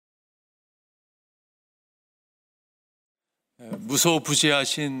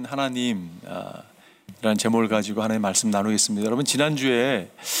무소부재하신 하나님, 이라는 제목을 가지고 하나님의 말씀 나누겠습니다. 여러분, 지난주에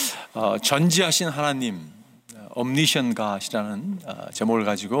전지하신 하나님, omniscient God이라는 제목을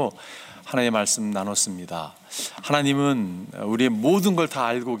가지고 하나님의 말씀 나눴습니다. 하나님은 우리의 모든 걸 다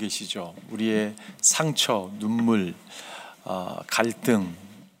알고 계시죠. 우리의 상처, 눈물, 갈등,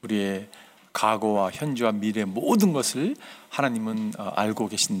 우리의 과거와 현재와 미래 모든 것을 하나님은 알고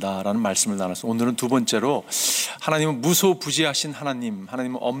계신다라는 말씀을 나눴습니다. 오늘은 두 번째로 하나님은 무소부재하신 하나님,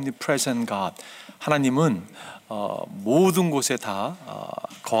 하나님은 omnipresent God, 하나님은 모든 곳에 다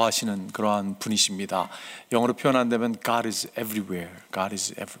거하시는 그러한 분이십니다. 영어로 표현한다면 God is everywhere, God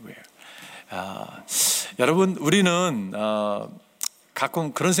is everywhere. 여러분, 우리는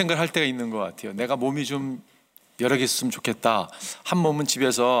가끔 그런 생각을 할 때가 있는 것 같아요. 내가 몸이 좀 여러 개 있었으면 좋겠다. 한 몸은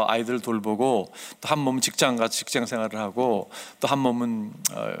집에서 아이들 돌보고, 또 한 몸은 직장 가서 직장 생활을 하고, 또 한 몸은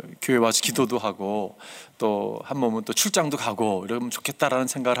교회 와서 기도도 하고, 또 한 몸은 또 출장도 가고 이러면 좋겠다라는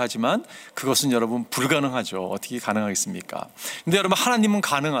생각을 하지만 그것은 여러분 불가능하죠. 어떻게 가능하겠습니까? 근데 여러분, 하나님은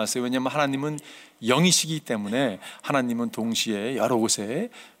가능하세요. 왜냐하면 하나님은 영이시기 때문에 하나님은 동시에 여러 곳에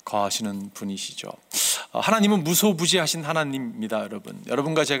거하시는 분이시죠. 하나님은 무소부재하신 하나님입니다.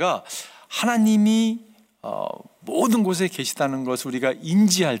 여러분과 제가 하나님이 모든 곳에 계시다는 것을 우리가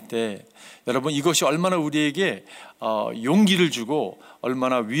인지할 때, 여러분, 이것이 얼마나 우리에게 용기를 주고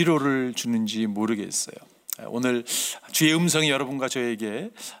얼마나 위로를 주는지 모르겠어요. 오늘 주의 음성이 여러분과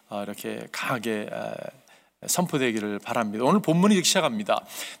저에게 이렇게 강하게 선포되기를 바랍니다. 오늘 본문이 이렇게 시작합니다.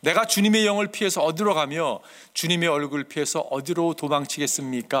 내가 주님의 영을 피해서 어디로 가며 주님의 얼굴을 피해서 어디로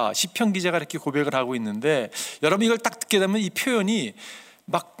도망치겠습니까? 시편 기자가 이렇게 고백을 하고 있는데, 여러분, 이걸 딱 듣게 되면 이 표현이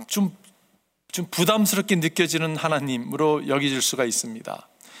막 좀 부담스럽게 느껴지는 하나님으로 여겨질 수가 있습니다.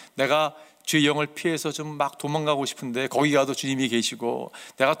 내가 주의 영을 피해서 좀 막 도망가고 싶은데 거기 가도 주님이 계시고,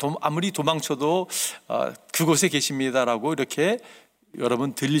 내가 아무리 도망쳐도 그곳에 계십니다라고 이렇게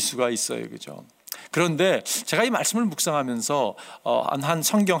여러분 들릴 수가 있어요. 그죠? 그런데 제가 이 말씀을 묵상하면서 한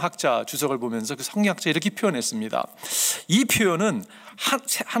성경학자 주석을 보면서 그 성경학자 이렇게 표현했습니다. 이 표현은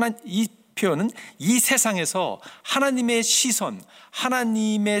이 세상에서 하나님의 시선,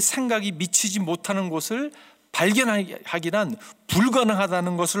 하나님의 생각이 미치지 못하는 곳을 발견하기란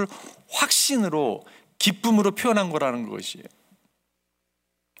불가능하다는 것을 확신으로, 기쁨으로 표현한 거라는 것이에요.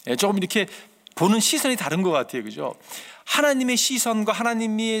 조금 이렇게 보는 시선이 다른 것 같아요. 그죠? 하나님의 시선과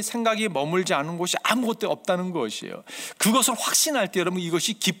하나님의 생각이 머물지 않은 곳이 아무것도 없다는 것이에요. 그것을 확신할 때 여러분,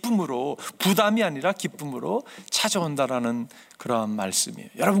 이것이 기쁨으로, 부담이 아니라 기쁨으로 찾아온다라는 그러한 말씀이에요.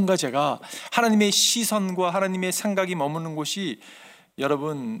 여러분과 제가 하나님의 시선과 하나님의 생각이 머무는 곳이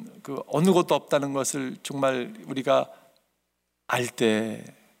여러분 어느 곳도 없다는 것을 정말 우리가 알 때,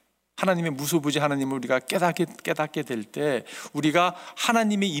 하나님의 무소부재 하나님을 우리가 깨닫게 될 때, 우리가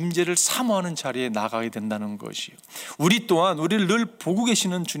하나님의 임재를 사모하는 자리에 나가게 된다는 것이요. 우리 또한 우리를 늘 보고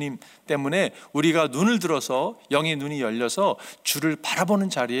계시는 주님 때문에 우리가 눈을 들어서, 영의 눈이 열려서 주를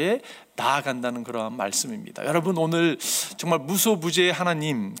바라보는 자리에 나아간다는 그러한 말씀입니다. 여러분, 오늘 정말 무소부재의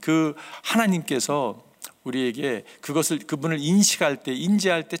하나님, 그 하나님께서 우리에게 그분을 인지할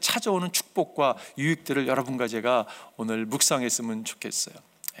때 찾아오는 축복과 유익들을 여러분과 제가 오늘 묵상했으면 좋겠어요.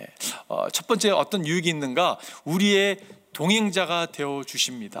 첫 번째 어떤 유익이 있는가? 우리의 동행자가 되어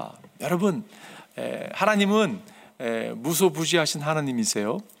주십니다. 여러분, 하나님은 무소부재하신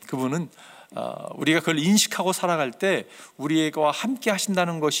하나님이세요. 그분은 우리가 그걸 인식하고 살아갈 때 우리와 함께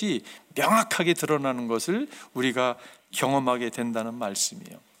하신다는 것이 명확하게 드러나는 것을 우리가 경험하게 된다는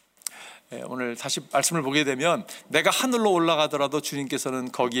말씀이에요. 오늘 다시 말씀을 보게 되면, 내가 하늘로 올라가더라도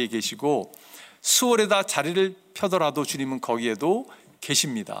주님께서는 거기에 계시고, 수월에다 자리를 펴더라도 주님은 거기에도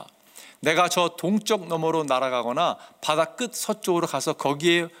계십니다. 내가 저 동쪽 너머로 날아가거나 바다 끝 서쪽으로 가서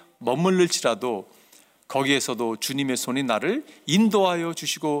거기에 머물릴지라도 거기에서도 주님의 손이 나를 인도하여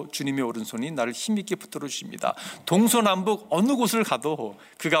주시고 주님의 오른손이 나를 힘있게 붙들어 주십니다. 동서남북 어느 곳을 가도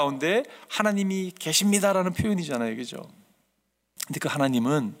그 가운데 하나님이 계십니다라는 표현이잖아요. 그죠? 근데 그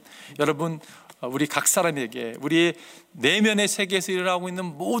하나님은 여러분, 우리 각 사람에게, 우리의 내면의 세계에서 일어나고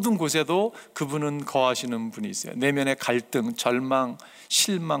있는 모든 곳에도 그분은 거하시는 분이세요. 내면의 갈등, 절망,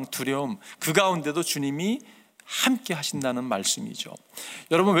 실망, 두려움, 그 가운데도 주님이 함께 하신다는 말씀이죠.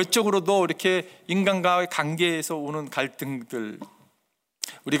 여러분, 외적으로도 이렇게 인간과의 관계에서 오는 갈등들,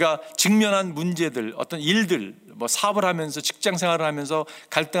 우리가 직면한 문제들, 어떤 일들, 사업을 하면서, 직장 생활을 하면서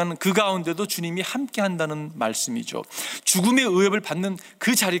갈등하는 그 가운데도 주님이 함께 한다는 말씀이죠. 죽음의 위협을 받는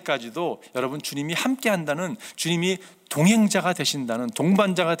그 자리까지도 여러분, 주님이 함께 한다는, 주님이 동행자가 되신다는,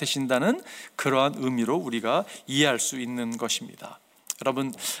 동반자가 되신다는 그러한 의미로 우리가 이해할 수 있는 것입니다.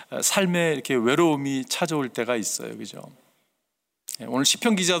 여러분, 삶에 이렇게 외로움이 찾아올 때가 있어요. 그죠? 오늘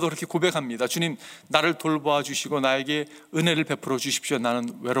시편 기자도 그렇게 고백합니다. 주님, 나를 돌보아 주시고 나에게 은혜를 베풀어 주십시오.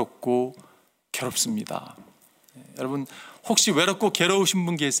 나는 외롭고 괴롭습니다. 여러분, 혹시 외롭고 괴로우신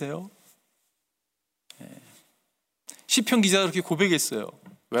분 계세요? 시편 기자가 그렇게 고백했어요.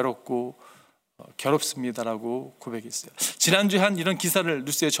 외롭고 괴롭습니다라고 고백했어요. 지난주에 한 이런 기사를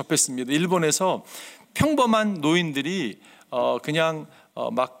뉴스에 접했습니다. 일본에서 평범한 노인들이 그냥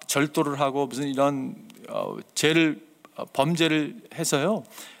막 절도를 하고 무슨 이런 범죄를 해서요,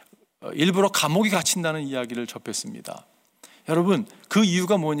 일부러 감옥에 갇힌다는 이야기를 접했습니다. 여러분, 그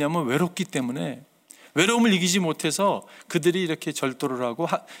이유가 뭐냐면 외롭기 때문에, 외로움을 이기지 못해서 그들이 이렇게 절도를 하고,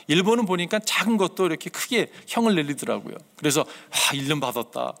 일본은 보니까 작은 것도 이렇게 크게 형을 내리더라고요. 그래서 1년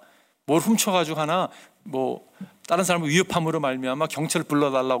받았다, 뭘 훔쳐가지고 하나 뭐 다른 사람을 위협함으로 말미암아 경찰을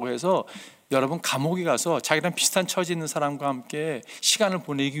불러달라고 해서 여러분 감옥에 가서 자기랑 비슷한 처지에 있는 사람과 함께 시간을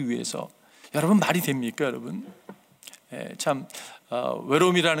보내기 위해서, 여러분 말이 됩니까 여러분? 참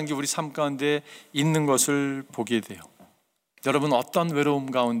외로움이라는 게 우리 삶 가운데 있는 것을 보게 돼요. 여러분, 어떤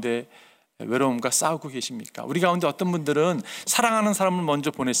외로움과 싸우고 계십니까? 우리 가운데 어떤 분들은 사랑하는 사람을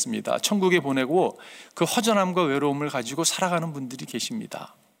먼저 보냈습니다. 천국에 보내고 그 허전함과 외로움을 가지고 살아가는 분들이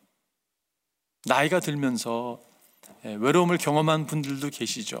계십니다. 나이가 들면서 외로움을 경험한 분들도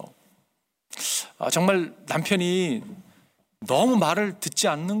계시죠. 정말 남편이 너무 말을 듣지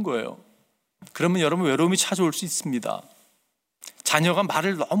않는 거예요. 그러면 여러분 외로움이 찾아올 수 있습니다. 자녀가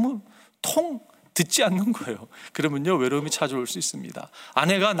말을 너무 듣지 않는 거예요. 그러면요 외로움이 찾아올 수 있습니다.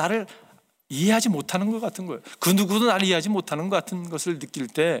 아내가 나를 이해하지 못하는 것 같은 거예요. 그 누구도 나를 이해하지 못하는 것 같은 것을 느낄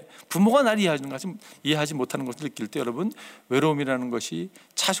때, 부모가 나를 이해하지 못하는 것을 느낄 때 여러분 외로움이라는 것이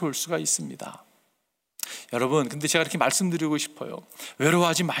찾아올 수가 있습니다. 여러분, 근데 제가 이렇게 말씀드리고 싶어요.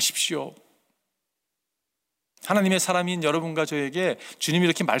 외로워하지 마십시오. 하나님의 사람인 여러분과 저에게 주님이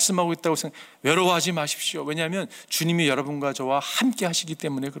이렇게 말씀하고 있다고 생각해요. 외로워하지 마십시오. 왜냐하면 주님이 여러분과 저와 함께 하시기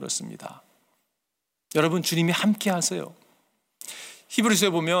때문에 그렇습니다. 여러분, 주님이 함께 하세요.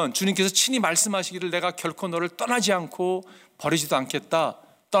 히브리서에 보면 주님께서 친히 말씀하시기를 내가 결코 너를 떠나지 않고 버리지도 않겠다,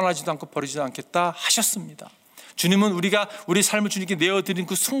 떠나지도 않고 버리지도 않겠다 하셨습니다. 주님은 우리가 우리 삶을 주님께 내어드린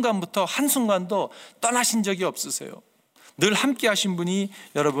그 순간부터 한순간도 떠나신 적이 없으세요. 늘 함께 하신 분이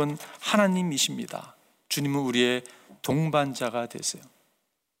여러분 하나님이십니다. 주님은 우리의 동반자가 되세요.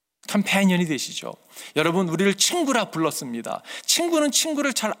 컴패니언이 되시죠. 여러분, 우리를 친구라 불렀습니다. 친구는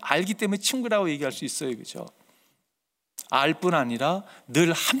친구를 잘 알기 때문에 친구라고 얘기할 수 있어요. 그죠? 알 뿐 아니라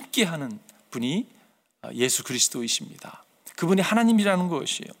늘 함께하는 분이 예수 그리스도이십니다. 그분이 하나님이라는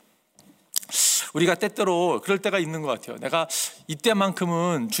것이에요. 우리가 때때로 그럴 때가 있는 것 같아요. 내가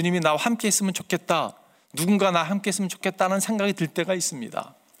이때만큼은 주님이 나와 함께 했으면 좋겠다, 누군가 나와 함께 했으면 좋겠다는 생각이 들 때가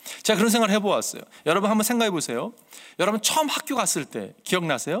있습니다. 제가 그런 생각을 해보았어요. 여러분 한번 생각해 보세요. 여러분 처음 학교 갔을 때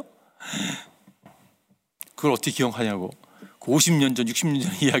기억나세요? 그걸 어떻게 기억하냐고. 그 50년 전 60년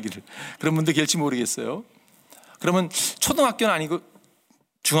전 이야기를. 그런 분들 계실지 모르겠어요. 그러면 초등학교는 아니고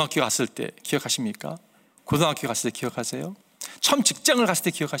중학교 갔을 때 기억하십니까? 고등학교 갔을 때 기억하세요? 처음 직장을 갔을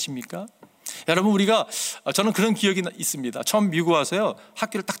때 기억하십니까? 여러분, 저는 그런 기억이 있습니다. 처음 미국 와서요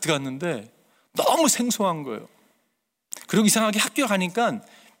학교를 딱 들어갔는데 너무 생소한 거예요. 그리고 이상하게 학교 가니까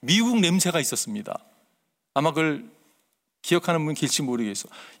미국 냄새가 있었습니다. 아마 그걸 기억하는 분 계실지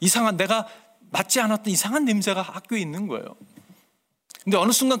모르겠어요. 이상한, 내가 맡지 않았던 이상한 냄새가 학교에 있는 거예요. 근데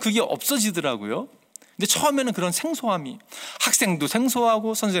어느 순간 그게 없어지더라고요. 근데 처음에는 그런 생소함이, 학생도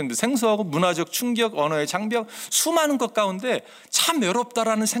생소하고 선생님도 생소하고 문화적 충격, 언어의 장벽, 수많은 것 가운데 참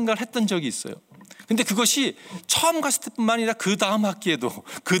외롭다라는 생각을 했던 적이 있어요. 근데 그것이 처음 갔을 때뿐만 아니라 그 다음 학기에도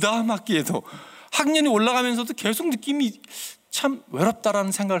학년이 올라가면서도 계속 느낌이 참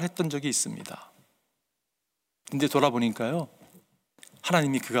외롭다라는 생각을 했던 적이 있습니다. 근데 돌아보니까요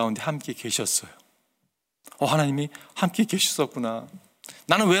하나님이 그 가운데 함께 계셨어요. 하나님이 함께 계셨었구나.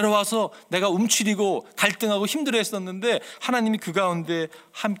 나는 외로워서 내가 움츠리고 갈등하고 힘들어했었는데 하나님이 그 가운데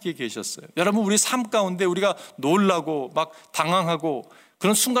함께 계셨어요. 여러분, 우리 삶 가운데 우리가 놀라고 막 당황하고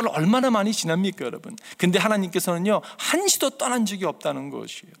그런 순간을 얼마나 많이 지납니까 여러분? 근데 하나님께서는요 한시도 떠난 적이 없다는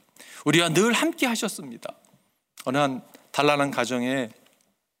것이에요. 우리와 늘 함께 하셨습니다. 어느 한 단란한 가정에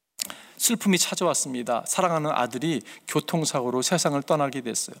슬픔이 찾아왔습니다. 사랑하는 아들이 교통사고로 세상을 떠나게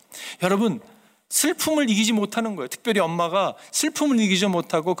됐어요. 여러분, 슬픔을 이기지 못하는 거예요. 특별히 엄마가 슬픔을 이기지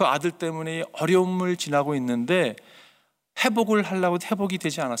못하고 그 아들 때문에 어려움을 지나고 있는데 회복을 하려고 회복이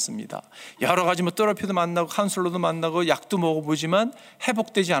되지 않았습니다. 여러 가지 테라피도 만나고 카운슬러도 만나고 약도 먹어보지만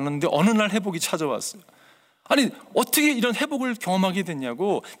회복되지 않았는데 어느 날 회복이 찾아왔어요. 아니, 어떻게 이런 회복을 경험하게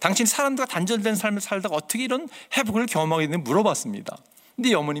됐냐고, 당신 사람들과 단절된 삶을 살다가 어떻게 이런 회복을 경험하게 됐냐고 물어봤습니다.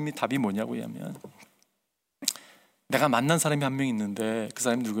 근데 어머님이 답이 뭐냐고 하면, 내가 만난 사람이 한 명 있는데 그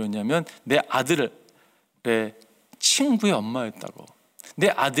사람이 누구였냐면 내 아들의 친구의 엄마였다고. 내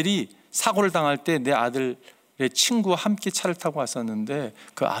아들이 사고를 당할 때 내 아들의 친구와 함께 차를 타고 왔었는데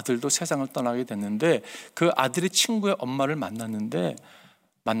그 아들도 세상을 떠나게 됐는데 그 아들의 친구의 엄마를 만났는데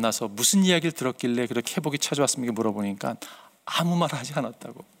만나서 무슨 이야기를 들었길래 그렇게 회복이 찾아왔습니까? 물어보니까 아무 말 하지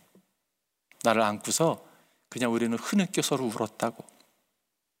않았다고. 나를 안고서 그냥 우리는 흐느껴 서로 울었다고.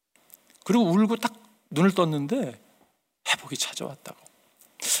 그리고 울고 딱 눈을 떴는데 회복이 찾아왔다고.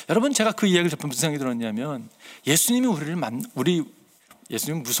 여러분, 제가 그 이야기를 접하면 무슨 생각이 들었냐면 예수님이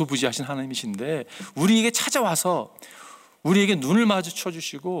예수님은 무소부지하신 하나님이신데 우리에게 찾아와서 우리에게 눈을 마주쳐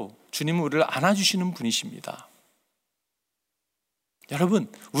주시고 주님은 우리를 안아주시는 분이십니다.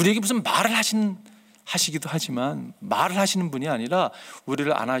 여러분, 우리에게 무슨 말을 하시기도 하지만 말을 하시는 분이 아니라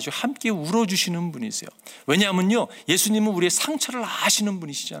우리를 안아주시고 함께 울어주시는 분이세요. 왜냐하면요, 예수님은 우리의 상처를 아시는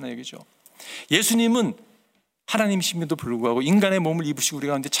분이시잖아요, 그죠? 예수님은 하나님이심에도 불구하고 인간의 몸을 입으시고 우리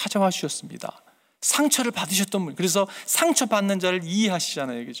가운데 찾아와 주셨습니다. 상처를 받으셨던 분, 그래서 상처받는 자를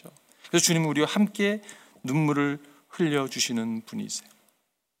이해하시잖아요, 그죠? 그래서 주님은 우리와 함께 눈물을 흘려주시는 분이세요.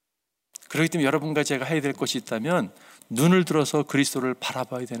 그렇기 때문에 여러분과 제가 해야 될 것이 있다면 눈을 들어서 그리스도를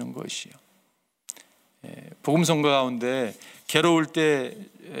바라봐야 되는 것이요. 복음성가 가운데 괴로울 때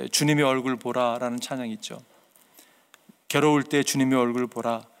주님의 얼굴 보라라는 찬양이 있죠. 괴로울 때 주님의 얼굴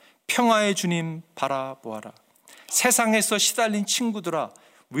보라, 평화의 주님 바라보아라, 세상에서 시달린 친구들아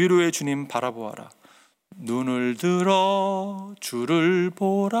위로의 주님 바라보아라. 눈을 들어 주를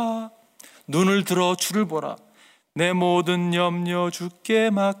보라, 눈을 들어 주를 보라, 내 모든 염려 주께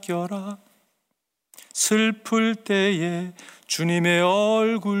맡겨라. 슬플 때에 주님의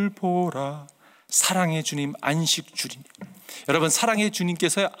얼굴 보라, 사랑의 주님, 안식 주님. 여러분, 사랑의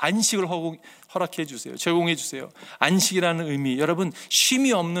주님께서 안식을 허락해 주세요. 제공해 주세요. 안식이라는 의미, 여러분,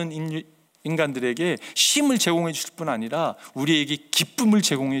 쉼이 없는 인간들에게 쉼을 제공해 주실 뿐 아니라 우리에게 기쁨을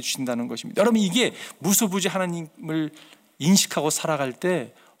제공해 주신다는 것입니다. 여러분, 이게 무소부지 하나님을 인식하고 살아갈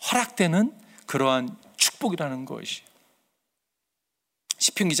때 허락되는 그러한 축복이라는 것이.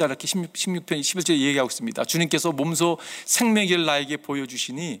 시편 기자 이렇게 16편 11절에 얘기하고 있습니다. 주님께서 몸소 생명을 나에게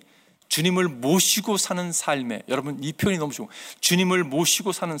보여주시니 주님을 모시고 사는 삶에, 여러분 이 표현이 너무 좋아요. 주님을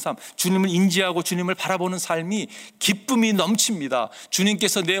모시고 사는 삶, 주님을 인지하고 주님을 바라보는 삶이 기쁨이 넘칩니다.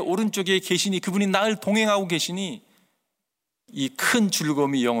 주님께서 내 오른쪽에 계시니, 그분이 나를 동행하고 계시니 이 큰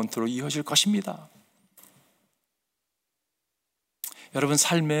즐거움이 영원토록 이어질 것입니다. 여러분,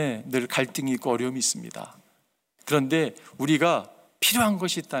 삶에 늘 갈등이 있고 어려움이 있습니다. 그런데 우리가 필요한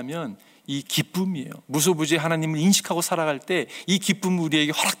것이 있다면 이 기쁨이에요. 무소부지 하나님을 인식하고 살아갈 때 이 기쁨이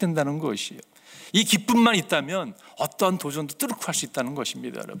우리에게 허락된다는 것이에요. 이 기쁨만 있다면 어떠한 도전도 뚫고 할 수 있다는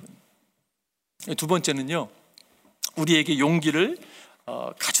것입니다, 여러분. 두 번째는요, 우리에게 용기를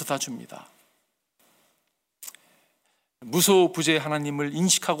가져다 줍니다. 무소부지 하나님을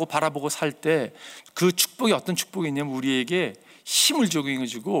인식하고 바라보고 살 때 그 축복이 어떤 축복이 있냐면 우리에게 힘을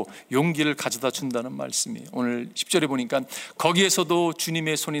적용해주고 용기를 가져다 준다는 말씀이에요. 오늘 10절에 보니까 거기에서도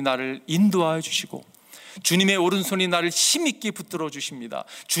주님의 손이 나를 인도하여 주시고 주님의 오른손이 나를 힘있게 붙들어 주십니다.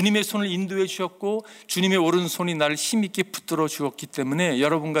 주님의 손을 인도해 주셨고 주님의 오른손이 나를 힘있게 붙들어 주었기 때문에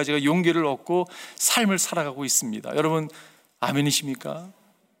여러분과 제가 용기를 얻고 삶을 살아가고 있습니다. 여러분, 아멘이십니까?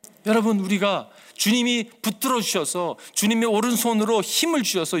 여러분, 우리가 주님이 붙들어 주셔서 주님의 오른손으로 힘을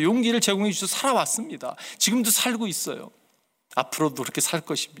주셔서 용기를 제공해 주셔서 살아왔습니다. 지금도 살고 있어요. 앞으로도 그렇게 살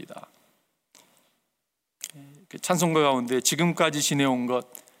것입니다. 찬송가 가운데 지금까지 지내온 것,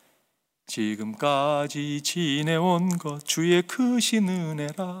 지금까지 지내온 것 주의 크신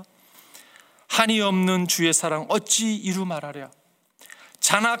은혜라, 한이 없는 주의 사랑 어찌 이루 말하랴.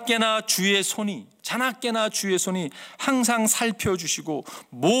 자나깨나 주의 손이 항상 살펴주시고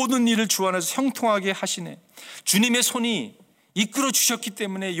모든 일을 주 안에서 형통하게 하시네. 주님의 손이 이끌어 주셨기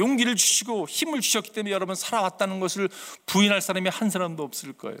때문에, 용기를 주시고 힘을 주셨기 때문에 여러분 살아왔다는 것을 부인할 사람이 한 사람도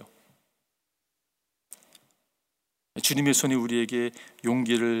없을 거예요. 주님의 손이 우리에게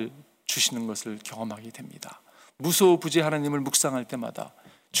용기를 주시는 것을 경험하게 됩니다. 무소부지 하나님을 묵상할 때마다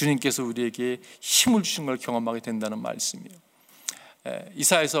주님께서 우리에게 힘을 주신 걸 경험하게 된다는 말씀이에요.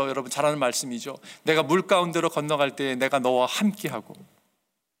 이사야서 여러분 잘 아는 말씀이죠. 내가 물 가운데로 건너갈 때 내가 너와 함께하고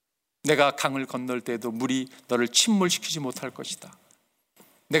내가 강을 건널 때에도 물이 너를 침몰시키지 못할 것이다.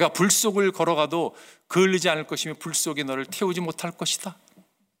 내가 불 속을 걸어가도 그을리지 않을 것이며 불 속에 너를 태우지 못할 것이다.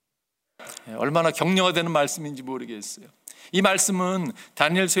 얼마나 격려가 되는 말씀인지 모르겠어요. 이 말씀은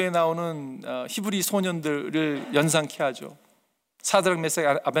다니엘서에 나오는 히브리 소년들을 연상케 하죠. 사드락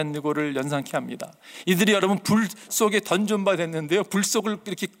메삭 아벳느고를 연상케 합니다. 이들이 여러분 불 속에 던전 바 됐는데요, 불 속을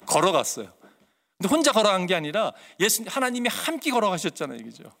이렇게 걸어갔어요. 근데 혼자 걸어간 게 아니라 하나님이 함께 걸어가셨잖아요,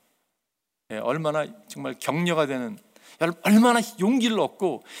 그죠? 얼마나 정말 격려가 되는. 여러분 얼마나 용기를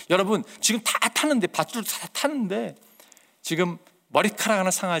얻고, 여러분 지금 다 타는데, 밧줄 다 타는데 지금 머리카락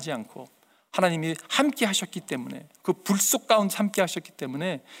하나 상하지 않고 하나님이 함께 하셨기 때문에, 그 불 속 가운데 함께 하셨기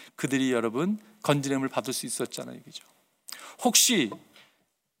때문에 그들이 여러분 건지냄을 받을 수 있었잖아요. 그죠? 혹시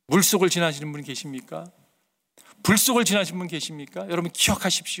물속을 지나시는 분이 계십니까? 불 속을 지나신 분 계십니까? 여러분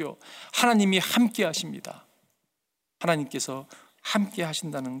기억하십시오. 하나님이 함께 하십니다. 하나님께서 함께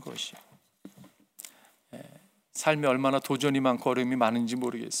하신다는 것이, 삶에 얼마나 도전이 많고 어려움이 많은지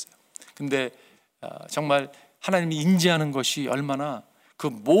모르겠어요. 근데 정말 하나님이 인지하는 것이 얼마나 그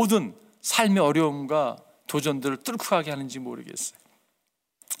모든 삶의 어려움과 도전들을 뚫고 가게 하는지 모르겠어요.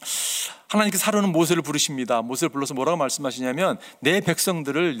 하나님께서 하루는 모세를 부르십니다. 모세를 불러서 뭐라고 말씀하시냐면, 내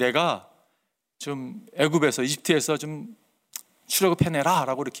백성들을 내가 좀 애굽에서, 이집트에서 좀 출애굽해내라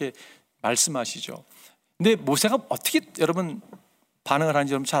라고 이렇게 말씀하시죠. 근데 모세가 어떻게 여러분 반응을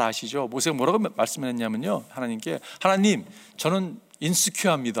하는지 여러분 잘 아시죠? 모세가 뭐라고 말씀했냐면요, 하나님께, 하나님 저는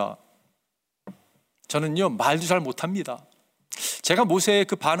인스큐어합니다. 저는요 말도 잘 못합니다. 제가 모세의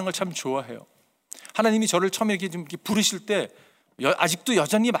그 반응을 참 좋아해요. 하나님이 저를 처음에 이렇게 좀 부르실 때 아직도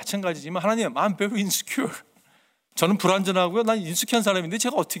여전히 마찬가지지만, 하나님 I'm very insecure. 저는 불완전하고요, 난 인스큐어한 사람인데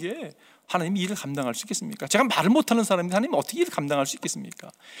제가 어떻게 하나님이 일을 감당할 수 있겠습니까? 제가 말을 못하는 사람인데 하나님 어떻게 일을 감당할 수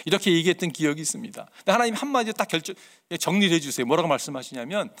있겠습니까? 이렇게 얘기했던 기억이 있습니다. 근데 하나님 한마디에 딱 정리를 해주세요. 뭐라고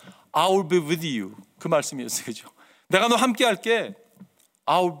말씀하시냐면 I'll be with you, 그 말씀이었어요. 그죠? 내가 너 함께 할게.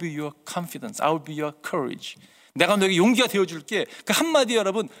 I'll be your confidence, I'll be your courage. 내가 너에게 용기가 되어줄게. 그 한마디에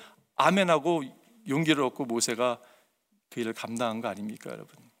여러분 아멘하고 용기를 얻고 모세가 그 일을 감당한 거 아닙니까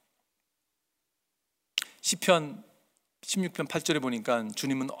여러분? 시편 16편 8절에 보니까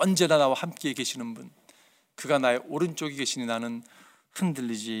주님은 언제나 나와 함께 계시는 분, 그가 나의 오른쪽에 계시니 나는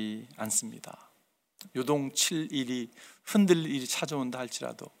흔들리지 않습니다. 요동 7일이 흔들릴 일이 찾아온다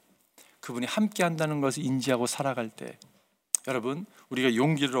할지라도 그분이 함께 한다는 것을 인지하고 살아갈 때 여러분 우리가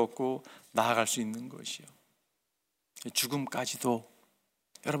용기를 얻고 나아갈 수 있는 것이요, 죽음까지도,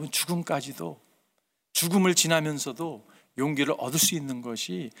 여러분 죽음을 지나면서도 용기를 얻을 수 있는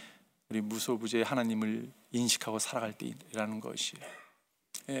것이 우리 무소부재의 하나님을 인식하고 살아갈 때라는 것이에요.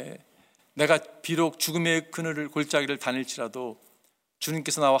 내가 비록 죽음의 그늘을 골짜기를 다닐지라도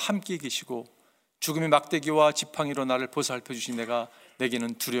주님께서 나와 함께 계시고 죽음의 막대기와 지팡이로 나를 보살펴 주신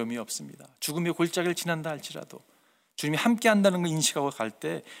내게는 두려움이 없습니다. 죽음의 골짜기를 지난다 할지라도 주님이 함께 한다는 걸 인식하고 갈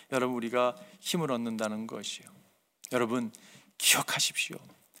때 여러분 우리가 힘을 얻는다는 것이에요. 여러분 기억하십시오.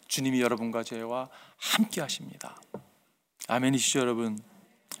 주님이 여러분과 저와 함께 하십니다. 아멘이시죠 여러분?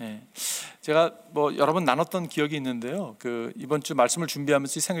 제가 여러 번 나눴던 기억이 있는데요, 이번 주 말씀을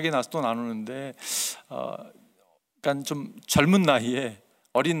준비하면서 생각이 나서 또 나누는데, 그러니까 좀 젊은 나이에,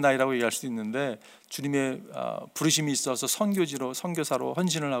 어린 나이라고 얘기할 수도 있는데 주님의 부르심이 있어서 선교사로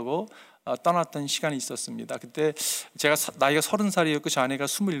헌신을 하고 떠났던 시간이 있었습니다. 그때 제가 나이가 30살이었고 저 아내가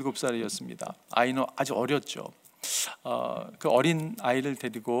 27살이었습니다. 아이는 아주 어렸죠. 그 어린 아이를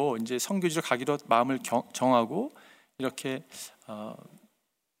데리고 이제 선교지로 가기로 마음을 정하고 이렇게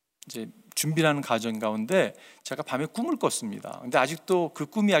이제 준비하는 과정 가운데 제가 밤에 꿈을 꿨습니다. 근데 아직도 그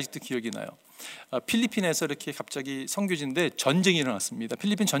꿈이 기억이 나요. 필리핀에서 이렇게 갑자기 선교지인데 전쟁이 일어났습니다.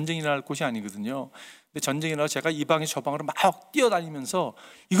 필리핀 전쟁이 일어날 곳이 아니거든요. 근데 전쟁이 일어나서 제가 이 방에서 저 방으로 막 뛰어다니면서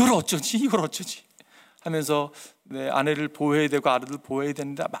이걸 어쩌지 하면서 내 아내를 보호해야 되고 아들을 보호해야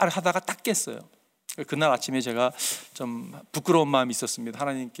되는데 말을 하다가 딱 깼어요. 그날 아침에 제가 좀 부끄러운 마음이 있었습니다.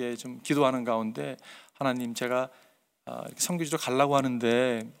 하나님께 좀 기도하는 가운데, 하나님 제가 선교지로 가려고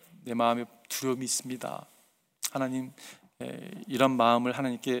하는데 내 마음에 두려움이 있습니다. 하나님, 이런 마음을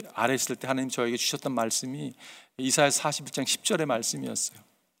하나님께 아뢰었을 때 하나님 저에게 주셨던 말씀이 이사야서 41장 10절의 말씀이었어요.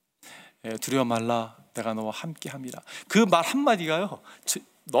 두려워 말라, 내가 너와 함께 함이라. 그 말 한마디가요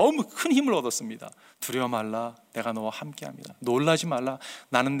너무 큰 힘을 얻었습니다. 두려워 말라, 내가 너와 함께 함이라. 놀라지 말라,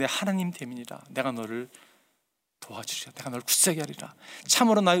 나는 내 하나님 됨이니라. 내가 너를 도와주리라. 내가 너를 굳세게 하리라.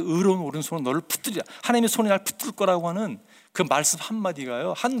 참으로 나의 의로운 오른손은 너를 붙들리라. 하나님의 손이 날 붙들 거라고 하는 그 말씀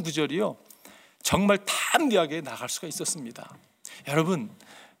한마디가요, 한 구절이요, 정말 담대하게 나갈 수가 있었습니다. 여러분,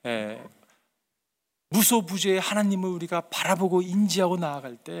 무소부재의 하나님을 우리가 바라보고 인지하고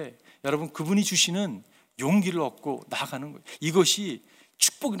나아갈 때 여러분 그분이 주시는 용기를 얻고 나아가는 거예요. 이것이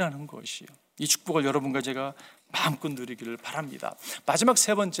축복이라는 것이에요. 이 축복을 여러분과 제가 마음껏 누리기를 바랍니다. 마지막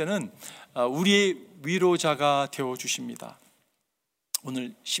세 번째는 우리의 위로자가 되어주십니다.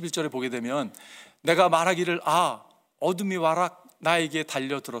 오늘 11절에 보게 되면 내가 말하기를 어둠이 와라 나에게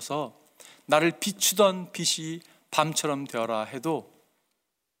달려들어서 나를 비추던 빛이 밤처럼 되어라 해도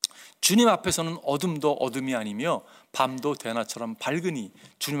주님 앞에서는 어둠도 어둠이 아니며 밤도 대낮처럼 밝으니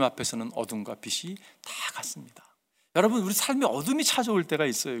주님 앞에서는 어둠과 빛이 다 같습니다. 여러분 우리 삶에 어둠이 찾아올 때가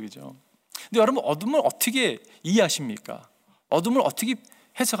있어요, 그죠? 근데 여러분, 어둠을 어떻게 이해하십니까? 어둠을 어떻게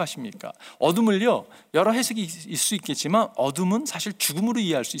해석하십니까? 어둠을요, 여러 해석이 있을 수 있겠지만 어둠은 사실 죽음으로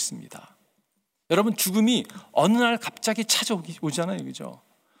이해할 수 있습니다. 여러분, 죽음이 어느 날 갑자기 찾아오잖아요, 그죠?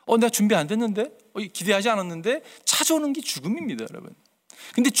 내가 준비 안 됐는데, 기대하지 않았는데 찾아오는 게 죽음입니다, 여러분.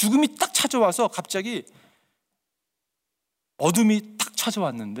 근데 죽음이 딱 찾아와서 갑자기 어둠이 딱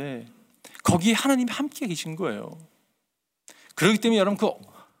찾아왔는데 거기에 하나님이 함께 계신 거예요. 그렇기 때문에 여러분, 그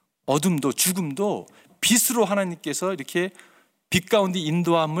어둠도 죽음도 빛으로 하나님께서 이렇게 빛 가운데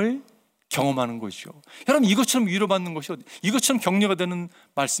인도함을 경험하는 것이죠. 여러분, 이것처럼 위로받는 것이 이것처럼 격려가 되는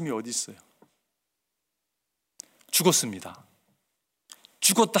말씀이 어디 있어요? 죽었습니다.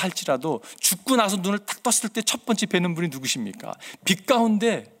 죽었다 할지라도 죽고 나서 눈을 딱 떴을 때 첫 번째 뵈는 분이 누구십니까? 빛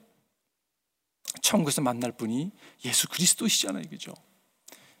가운데 천국에서 만날 분이 예수 그리스도시잖아요, 그죠?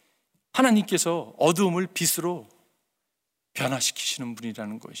 하나님께서 어두움을 빛으로 변화시키시는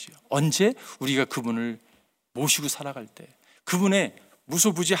분이라는 것이요. 언제? 우리가 그분을 모시고 살아갈 때, 그분의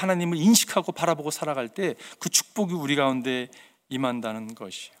무소부지 하나님을 인식하고 바라보고 살아갈 때 그 축복이 우리 가운데 임한다는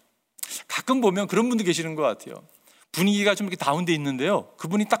것이요. 가끔 보면 그런 분도 계시는 것 같아요. 분위기가 좀 이렇게 다운돼 있는데요,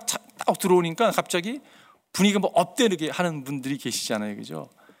 그분이 딱 들어오니까 갑자기 분위기가 뭐 업되게 하는 분들이 계시잖아요, 그죠?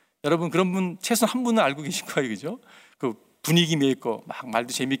 여러분, 그런 분 최소한 한 분은 알고 계실 거예요, 그죠? 그 분위기 메이커, 막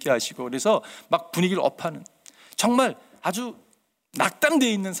말도 재밌게 하시고 그래서 막 분위기를 업하는, 정말 아주 낙담되어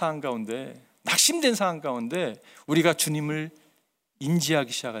있는 상황 가운데, 낙심된 상황 가운데 우리가 주님을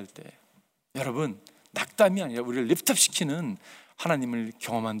인지하기 시작할 때, 여러분, 낙담이 아니라 우리를 립탑시키는 하나님을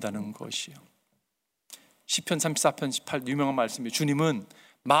경험한다는 것이요. 시편 34편 18 유명한 말씀이에요. 주님은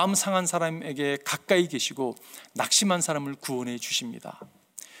마음 상한 사람에게 가까이 계시고 낙심한 사람을 구원해 주십니다.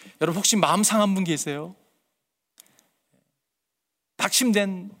 여러분, 혹시 마음 상한 분 계세요?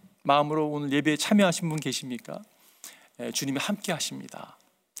 낙심된 마음으로 오늘 예배에 참여하신 분 계십니까? 주님이 함께 하십니다.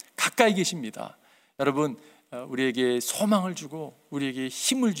 가까이 계십니다. 여러분, 우리에게 소망을 주고 우리에게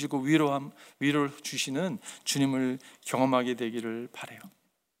힘을 주고 위로를 주시는 주님을 경험하게 되기를 바라요.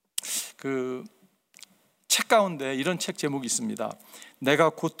 그 책 가운데 이런 책 제목이 있습니다. 내가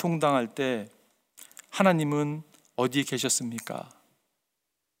고통당할 때 하나님은 어디에 계셨습니까?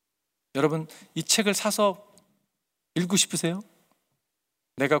 여러분, 이 책을 사서 읽고 싶으세요?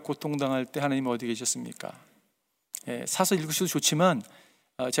 내가 고통당할 때 하나님은 어디에 계셨습니까? 사서 읽으셔도 좋지만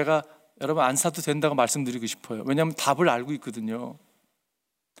제가 여러분 안 사도 된다고 말씀드리고 싶어요. 왜냐하면 답을 알고 있거든요.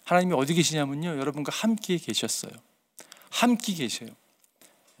 하나님이 어디 계시냐면요, 여러분과 함께 계셨어요. 함께 계셔요.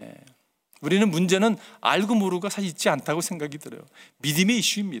 우리는 문제는 알고 모르고가 사실 있지 않다고 생각이 들어요. 믿음의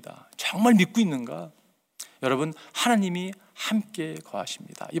이슈입니다. 정말 믿고 있는가? 여러분, 하나님이 함께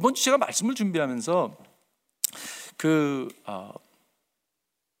거하십니다. 이번 주 제가 말씀을 준비하면서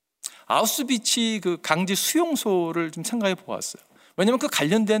아우슈비츠 그 강제 수용소를 좀 생각해 보았어요. 왜냐하면 그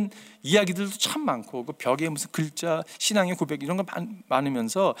관련된 이야기들도 참 많고, 그 벽에 무슨 글자, 신앙의 고백 이런 거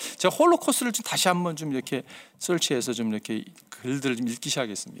많으면서 제가 홀로코스트를 좀 다시 한번 좀 이렇게 설치해서 좀 이렇게 글들을 좀 읽기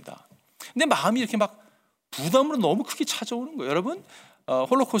시작했습니다. 근데 마음이 이렇게 막 부담으로 너무 크게 찾아오는 거예요. 여러분,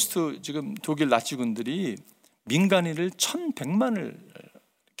 홀로코스트 지금 독일 나치군들이 민간인을 1,100만을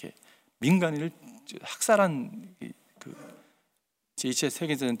이렇게 민간인을 학살한 그 제2차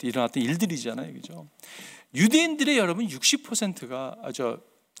세계대전 때 일어났던 일들이잖아요, 그죠? 유대인들의 여러분 60%가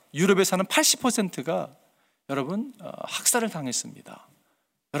유럽에 사는 80%가 여러분 학살을 당했습니다.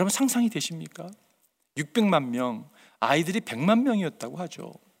 여러분, 상상이 되십니까? 600만 명, 아이들이 100만 명이었다고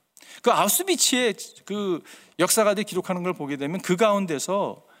하죠. 그 아우슈비츠의 그 역사가들이 기록하는 걸 보게 되면 그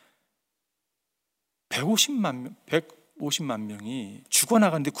가운데서 150만 명이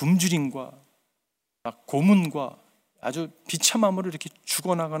죽어나가는데 굶주림과 고문과 아주 비참함으로 이렇게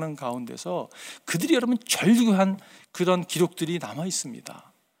죽어나가는 가운데서 그들이 여러분 절규한 그런 기록들이 남아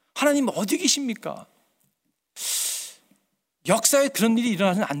있습니다. 하나님 어디 계십니까? 역사에 그런 일이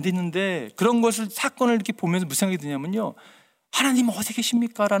일어나서는 안 됐는데 그런 것을 사건을 이렇게 보면서 무슨 생각이 드냐면요, 하나님 어디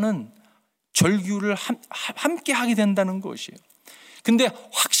계십니까? 라는 절규를 함께 하게 된다는 것이에요. 근데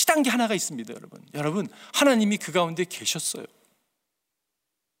확실한 게 하나가 있습니다, 여러분, 하나님이 그 가운데 계셨어요.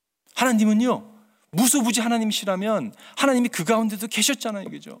 하나님은요, 무소부지 하나님이시라면 하나님이 그 가운데도 계셨잖아요,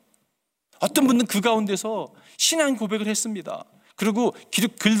 그죠? 어떤 분은 그 가운데서 신앙 고백을 했습니다. 그리고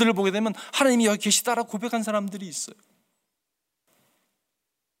기록 글들을 보게 되면 하나님이 여기 계시다라고 고백한 사람들이 있어요.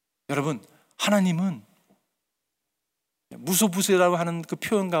 여러분, 하나님은 무소부지라고 하는 그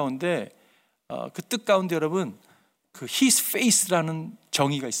표현 가운데 그 뜻 가운데 여러분 그 His face라는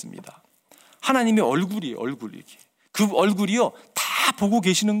정의가 있습니다. 하나님의 얼굴이에요, 얼굴이. 그 얼굴이요 다 보고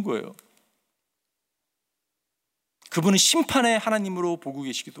계시는 거예요. 그분은 심판의 하나님으로 보고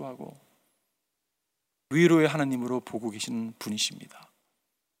계시기도 하고 위로의 하나님으로 보고 계시는 분이십니다.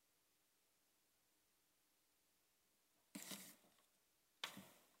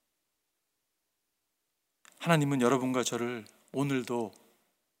 하나님은 여러분과 저를 오늘도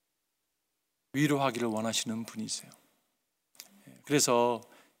위로하기를 원하시는 분이세요. 그래서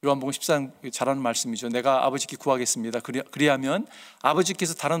요한복음 14장 잘하는 말씀이죠. 내가 아버지께 구하겠습니다. 그리하면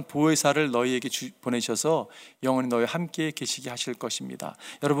아버지께서 다른 보혜사를 너희에게 보내셔서 영원히 너희와 함께 계시게 하실 것입니다.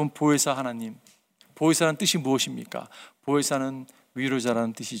 여러분, 보혜사 하나님, 보혜사라는 뜻이 무엇입니까? 보혜사는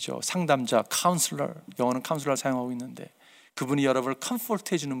위로자라는 뜻이죠. 상담자, 카운슬러, 영어는 카운슬러를 사용하고 있는데 그분이 여러분을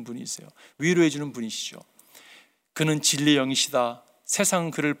컴포트 해주는 분이세요. 위로해주는 분이시죠. 그는 진리의 영이시다.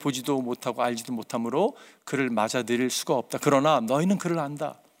 세상은 그를 보지도 못하고 알지도 못하므로 그를 맞아들일 수가 없다. 그러나 너희는 그를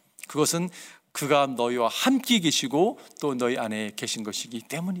안다. 그것은 그가 너희와 함께 계시고 또 너희 안에 계신 것이기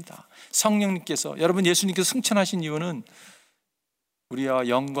때문이다. 성령님께서, 여러분, 예수님께서 승천하신 이유는 우리와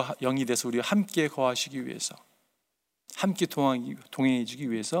영이 돼서 우리와 함께 거하시기 위해서, 함께 동행해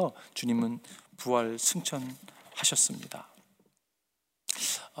주기 위해서 주님은 부활 승천하셨습니다.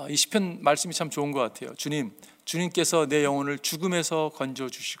 이 시편 말씀이 참 좋은 것 같아요. 주님께서 내 영혼을 죽음에서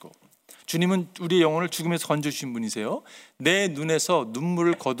건져주시고, 주님은 우리의 영혼을 죽음에서 건져주신 분이세요. 내 눈에서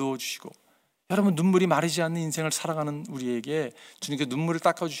눈물을 거두어 주시고, 여러분, 눈물이 마르지 않는 인생을 살아가는 우리에게 주님께 눈물을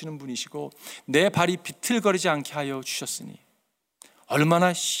닦아주시는 분이시고, 내 발이 비틀거리지 않게 하여 주셨으니,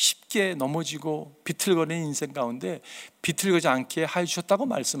 얼마나 쉽게 넘어지고 비틀거리는 인생 가운데 비틀거리지 않게 하여 주셨다고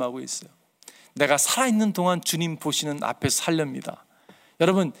말씀하고 있어요. 내가 살아있는 동안 주님 보시는 앞에서 살렵니다.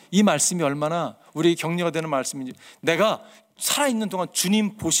 여러분, 이 말씀이 얼마나 우리에게 격려가 되는 말씀인지, 내가 살아있는 동안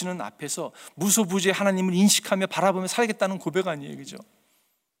주님 보시는 앞에서 무소부지의 하나님을 인식하며 바라보며 살겠다는 고백 아니에요, 그죠?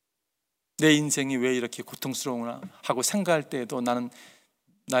 내 인생이 왜 이렇게 고통스러우나 하고 생각할 때에도 나는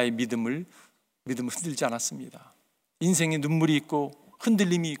나의 믿음을 흔들지 않았습니다. 인생에 눈물이 있고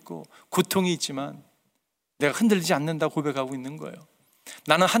흔들림이 있고 고통이 있지만 내가 흔들리지 않는다고 고백하고 있는 거예요.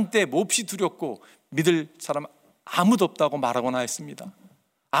 나는 한때 몹시 두렵고 믿을 사람 아무도 없다고 말하거나 했습니다.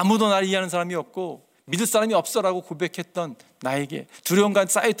 아무도 나를 이해하는 사람이 없고 믿을 사람이 없어라고 고백했던 나에게, 두려움과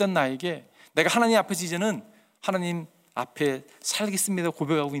쌓여있던 나에게 내가 하나님 앞에서 이제는 하나님 앞에 살겠습니다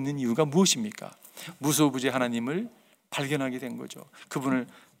고백하고 있는 이유가 무엇입니까? 무소부지의 하나님을 발견하게 된 거죠. 그분을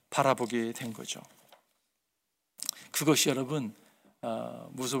바라보게 된 거죠. 그것이 여러분,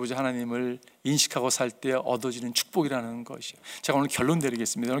 무소부지 하나님을 인식하고 살 때 얻어지는 축복이라는 것이에요. 제가 오늘 결론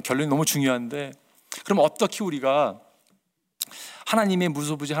내리겠습니다. 오늘 결론이 너무 중요한데, 그럼 어떻게 우리가 하나님의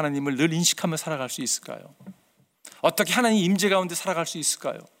무소부지 하나님을 늘 인식하며 살아갈 수 있을까요? 어떻게 하나님 임재 가운데 살아갈 수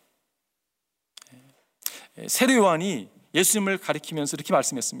있을까요? 세례 요한이 예수님을 가리키면서 이렇게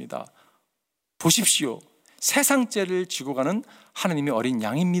말씀했습니다. 보십시오, 세상죄를 지고 가는 하나님의 어린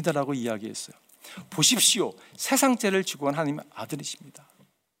양입니다라고 이야기했어요. 보십시오, 세상죄를 지고 간 하나님의 아들이십니다.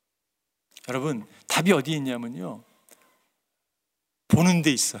 여러분, 답이 어디에 있냐면요, 보는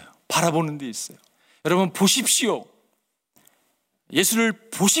데 있어요. 바라보는 데 있어요. 여러분, 보십시오. 예수를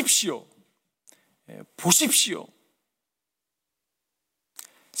보십시오. 보십시오.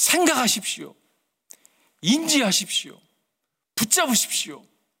 생각하십시오. 인지하십시오. 붙잡으십시오.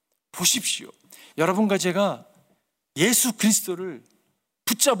 보십시오. 여러분과 제가 예수 그리스도를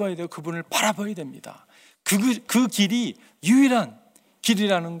붙잡아야 돼요. 그분을 바라봐야 됩니다. 그 길이 유일한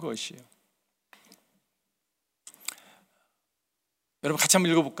길이라는 것이에요. 여러분, 같이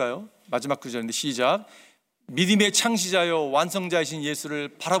한번 읽어볼까요? 마지막 구절인데 시작. 믿음의 창시자여 완성자이신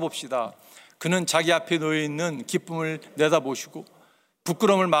예수를 바라봅시다. 그는 자기 앞에 놓여있는 기쁨을 내다보시고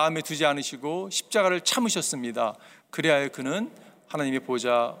부끄러움을 마음에 두지 않으시고 십자가를 참으셨습니다. 그래야 그는 하나님의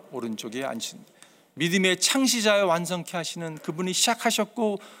보좌 오른쪽에 앉으신, 믿음의 창시자여 완성케 하시는 그분이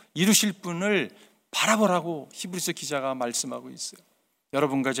시작하셨고 이루실 분을 바라보라고 히브리서 기자가 말씀하고 있어요.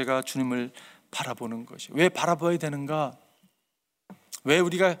 여러분과 제가 주님을 바라보는 것이, 왜 바라봐야 되는가? 왜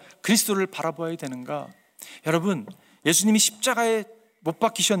우리가 그리스도를 바라봐야 되는가? 여러분, 예수님이 십자가에 못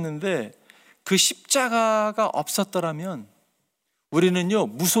박히셨는데 그 십자가가 없었더라면 우리는요,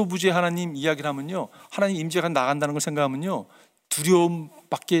 무소부지의 하나님 이야기를 하면요, 하나님 임재가 나간다는 걸 생각하면요,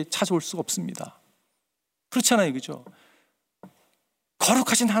 두려움밖에 찾아올 수가 없습니다. 그렇잖아요, 그죠?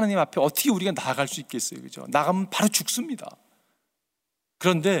 거룩하신 하나님 앞에 어떻게 우리가 나아갈 수 있겠어요, 그죠? 나가면 바로 죽습니다.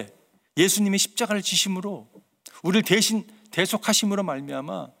 그런데 예수님이 십자가를 지심으로 우리를 대신 대속하심으로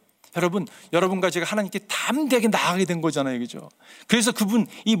말미암아 여러분과 제가 하나님께 담대하게 나아가게 된 거잖아요, 그죠? 그래서 그분,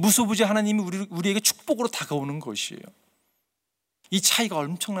 이 무소부지 하나님이 우리에게 축복으로 다가오는 것이에요. 이 차이가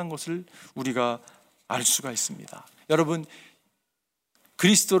엄청난 것을 우리가 알 수가 있습니다. 여러분,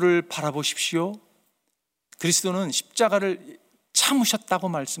 그리스도를 바라보십시오. 그리스도는 십자가를 참으셨다고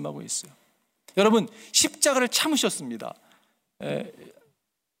말씀하고 있어요. 여러분, 십자가를 참으셨습니다.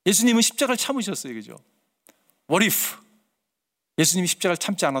 예수님은 십자가를 참으셨어요, 그죠? What if 예수님이 십자가를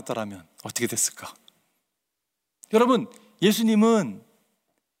참지 않았더라면 어떻게 됐을까? 여러분, 예수님은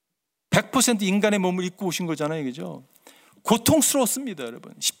 100% 인간의 몸을 입고 오신 거잖아요, 그죠? 고통스러웠습니다,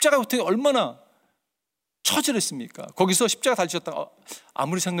 여러분. 십자가 고통이 얼마나 처절했습니까? 거기서 십자가 달리셨다가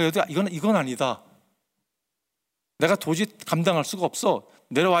아무리 생각해도 이건 아니다. 내가 도저히 감당할 수가 없어.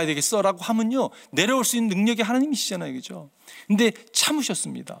 내려와야 되겠어 라고 하면요, 내려올 수 있는 능력이 하나님이시잖아요, 그죠? 근데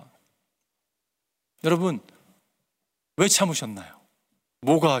참으셨습니다. 여러분, 왜 참으셨나요?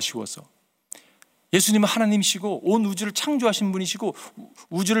 뭐가 아쉬워서? 예수님은 하나님이시고 온 우주를 창조하신 분이시고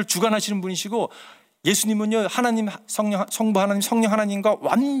우주를 주관하시는 분이시고, 예수님은요, 하나님 성부 하나님 성령 하나님과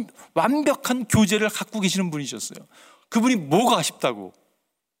완벽한 교제를 갖고 계시는 분이셨어요. 그분이 뭐가 아쉽다고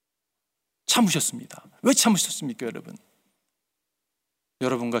참으셨습니다. 왜 참으셨습니까, 여러분?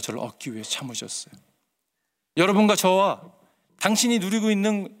 여러분과 저를 얻기 위해 참으셨어요. 여러분과 저와 당신이 누리고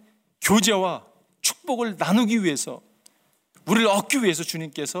있는 교제와 축복을 나누기 위해서, 우리를 얻기 위해서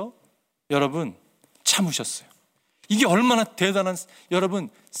주님께서 여러분 참으셨어요. 이게 얼마나 대단한 여러분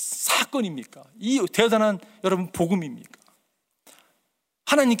사건입니까? 이 대단한 여러분 복음입니까?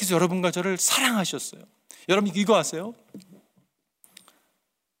 하나님께서 여러분과 저를 사랑하셨어요. 여러분 이거 아세요?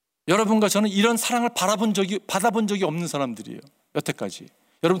 여러분과 저는 이런 사랑을 받아본 적이 없는 사람들이에요. 여태까지.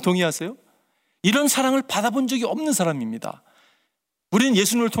 여러분 동의하세요? 이런 사랑을 받아본 적이 없는 사람입니다. 우리는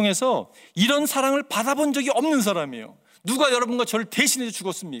예수님을 통해서 이런 사랑을 받아본 적이 없는 사람이에요. 누가 여러분과 저를 대신해서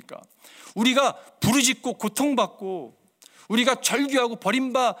죽었습니까? 우리가 부르짖고 고통받고 우리가 절규하고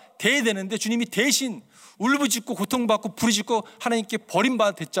버림받아야 되는데 주님이 대신 울부짖고 고통받고 부르짖고 하나님께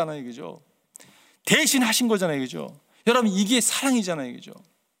버림받아 됐잖아요, 그죠? 대신 하신 거잖아요, 그죠? 여러분 이게 사랑이잖아요, 그죠?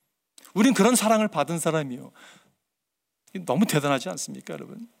 우린 그런 사랑을 받은 사람이에요. 너무 대단하지 않습니까,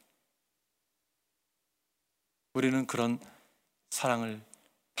 여러분? 우리는 그런 사랑을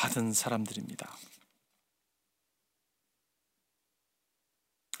받은 사람들입니다.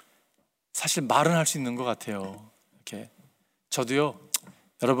 사실 말은 할 수 있는 것 같아요. 이렇게 저도요,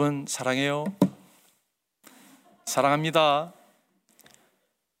 여러분 사랑해요, 사랑합니다.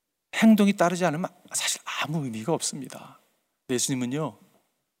 행동이 따르지 않으면 사실 아무 의미가 없습니다. 예수님은요,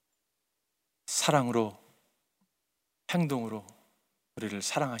 사랑으로, 행동으로 우리를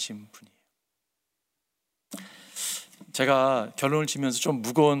사랑하신 분이에요. 제가 결론을 지면서 좀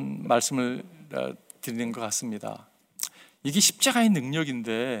무거운 말씀을 드리는 것 같습니다. 이게 십자가의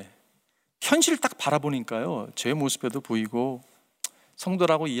능력인데 현실을 딱 바라보니까요, 제 모습에도 보이고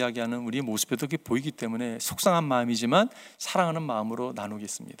성도라고 이야기하는 우리의 모습에도 그게 보이기 때문에 속상한 마음이지만 사랑하는 마음으로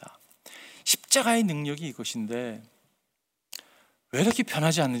나누겠습니다. 십자가의 능력이 이것인데 왜 이렇게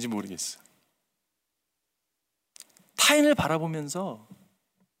변하지 않는지 모르겠어요. 타인을 바라보면서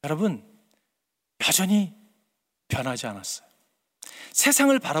여러분 여전히 변하지 않았어요.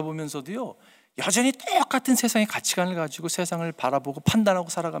 세상을 바라보면서도요, 여전히 똑같은 세상의 가치관을 가지고 세상을 바라보고 판단하고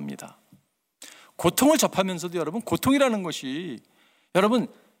살아갑니다. 고통을 접하면서도 여러분, 고통이라는 것이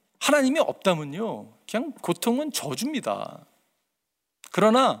여러분 하나님이 없다면요, 그냥 고통은 저주입니다.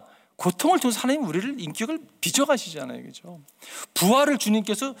 그러나 고통을 통해서 하나님 우리를 인격을 빚어가시잖아요, 그죠? 부활을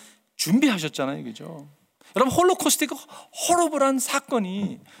주님께서 준비하셨잖아요, 그죠? 여러분 홀로코스트가 호러블한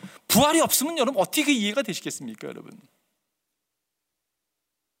사건이 부활이 없으면 여러분 어떻게 이해가 되시겠습니까, 여러분?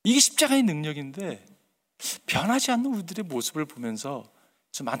 이게 십자가의 능력인데 변하지 않는 우리들의 모습을 보면서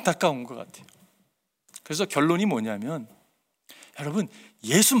좀 안타까운 것 같아요. 그래서 결론이 뭐냐면 여러분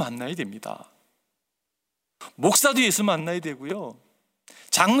예수 만나야 됩니다. 목사도 예수 만나야 되고요,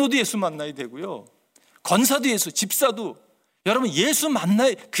 장로도 예수 만나야 되고요, 권사도 예수, 집사도 여러분 예수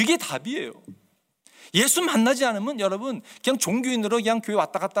만나야, 그게 답이에요. 예수 만나지 않으면 여러분 그냥 종교인으로 그냥 교회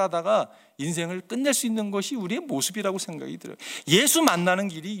왔다 갔다 하다가 인생을 끝낼 수 있는 것이 우리의 모습이라고 생각이 들어요. 예수 만나는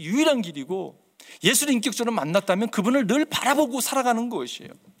길이 유일한 길이고, 예수를 인격적으로 만났다면 그분을 늘 바라보고 살아가는 것이에요.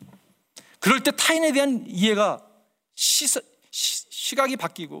 그럴 때 타인에 대한 이해가 시각이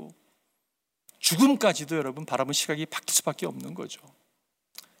바뀌고 죽음까지도 여러분 바라본 시각이 바뀔 수밖에 없는 거죠.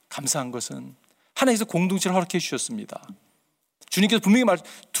 감사한 것은 하나님께서 공동체를 허락해 주셨습니다. 주님께서 분명히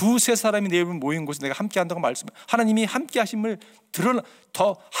두세 사람이 내 이름으로 모인 곳에 내가 함께 한다고 말씀, 하나님이 함께 하심을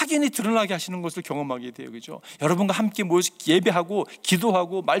더 확연히 드러나게 하시는 것을 경험하게 돼요, 그죠? 여러분과 함께 모여서 예배하고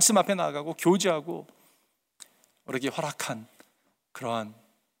기도하고 말씀 앞에 나가고 교제하고 우리에게 허락한 그러한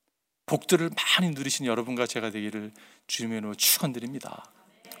복들을 많이 누리신 여러분과 제가 되기를 주님의 이름으로 축원드립니다.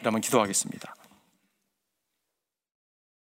 그러면 기도하겠습니다.